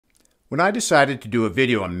When I decided to do a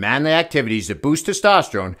video on manly activities that boost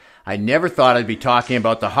testosterone, I never thought I'd be talking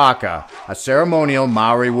about the Haka, a ceremonial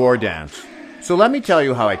Māori Wardance. So let me tell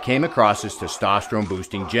you how I came across this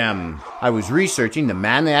testosterone-boosting gem. I was researching the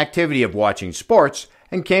manly activity of watching sports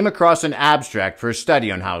and came across an abstract for a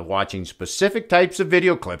study on how watching specific types of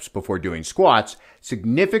video clips before doing squats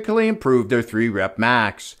significantly improved their 3-rep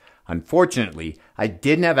max. Unfortunately, I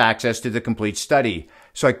didn't have access to the complete study,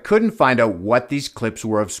 so I couldn't find out what these clips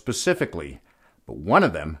were of specifically. But one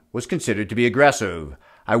of them was considered to be aggressive.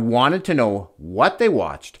 I wanted to know what they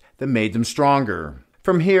watched that made them stronger.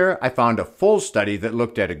 From here, I found a full study that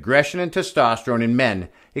looked at aggression and testosterone in men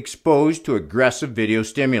exposed to aggressive video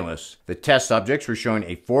stimulus. The test subjects were shown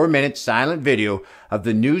a 4-minute silent video of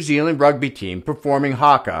the New Zealand rugby team performing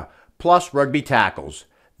Haka plus rugby tackles.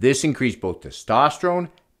 This increased both testosterone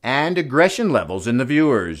and aggression levels in the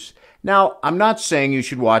viewers. Now, I'm not saying you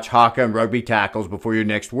should watch Haka and rugby tackles before your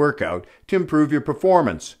next workout to improve your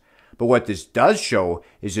performance. But what this does show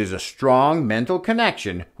is there's a strong mental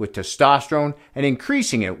connection with testosterone and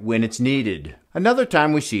increasing it when it's needed. Another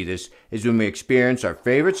time we see this is when we experience our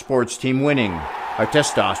favorite sports team winning. Our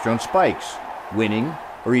testosterone spikes. Winning,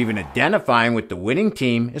 or even identifying with the winning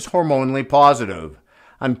team, is hormonally positive.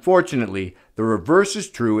 Unfortunately, the reverse is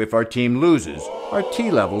true if our team loses. Our T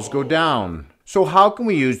levels go down. So how can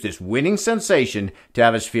we use this winning sensation to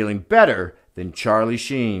have us feeling better than Charlie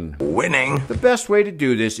Sheen? Winning. The best way to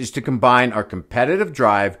do this is to combine our competitive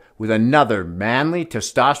drive with another manly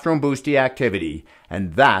testosterone-boosting activity,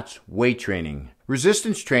 and that's weight training.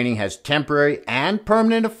 Resistance training has temporary and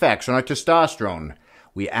permanent effects on our testosterone.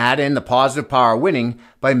 We add in the positive power of winning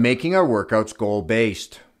by making our workouts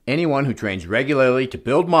goal-based. Anyone who trains regularly to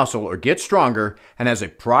build muscle or get stronger and has a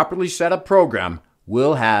properly set up program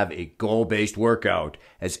will have a goal-based workout,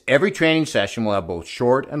 as every training session will have both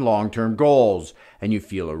short and long-term goals, and you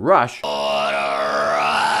feel a rush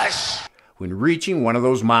when reaching one of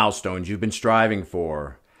those milestones you've been striving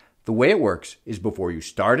for. The way it works is before you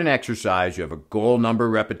start an exercise, you have a goal number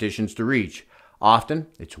of repetitions to reach. Often,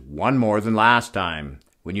 it's one more than last time.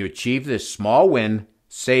 When you achieve this small win,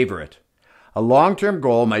 savor it. A long-term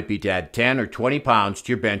goal might be to add 10 or 20 pounds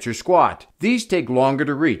to your bench or squat. These take longer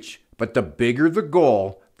to reach, but the bigger the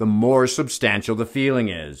goal, the more substantial the feeling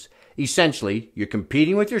is. Essentially, you're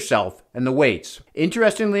competing with yourself and the weights.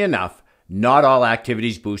 Interestingly enough, not all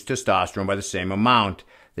activities boost testosterone by the same amount.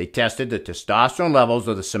 They tested the testosterone levels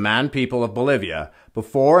of the Saman people of Bolivia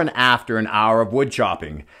before and after an hour of wood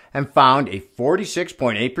chopping and found a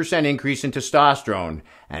 46.8% increase in testosterone,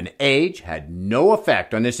 and age had no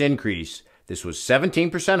effect on this increase. This was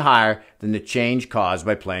 17% higher than the change caused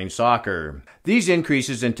by playing soccer. These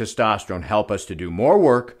increases in testosterone help us to do more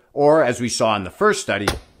work, or, as we saw in the first study,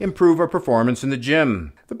 improve our performance in the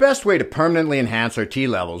gym. The best way to permanently enhance our T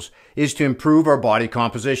levels is to improve our body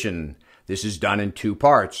composition. This is done in 2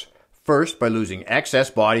 parts. First, by losing excess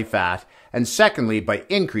body fat, and secondly, by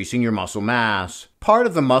increasing your muscle mass. Part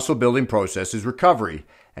of the muscle building process is recovery,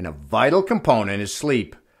 and a vital component is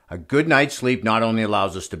sleep. A good night's sleep not only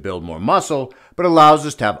allows us to build more muscle, but allows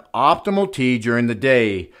us to have optimal T during the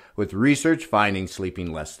day, with research finding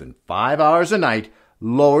sleeping less than 5 hours a night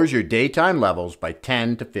lowers your daytime levels by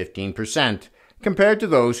 10 to 15%, compared to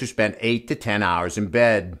those who spend 8 to 10 hours in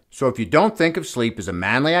bed. So if you don't think of sleep as a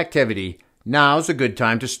manly activity, now's a good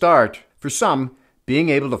time to start. For some, being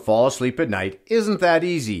able to fall asleep at night isn't that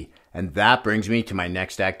easy, and that brings me to my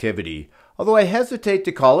next activity. Although I hesitate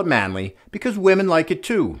to call it manly because women like it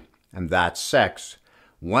too, and that's sex.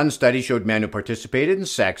 One study showed men who participated in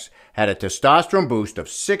sex had a testosterone boost of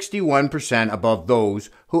 61% above those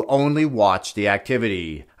who only watched the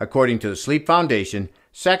activity. According to the Sleep Foundation,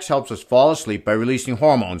 sex helps us fall asleep by releasing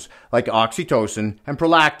hormones like oxytocin and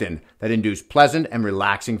prolactin that induce pleasant and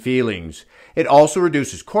relaxing feelings. It also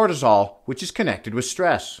reduces cortisol, which is connected with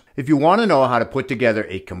stress. If you want to know how to put together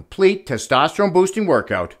a complete testosterone-boosting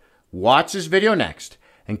workout, watch this video next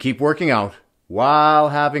and keep working out while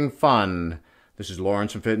having fun. This is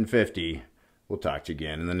Lawrence from Fit and 50. We'll talk to you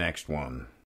again in the next one.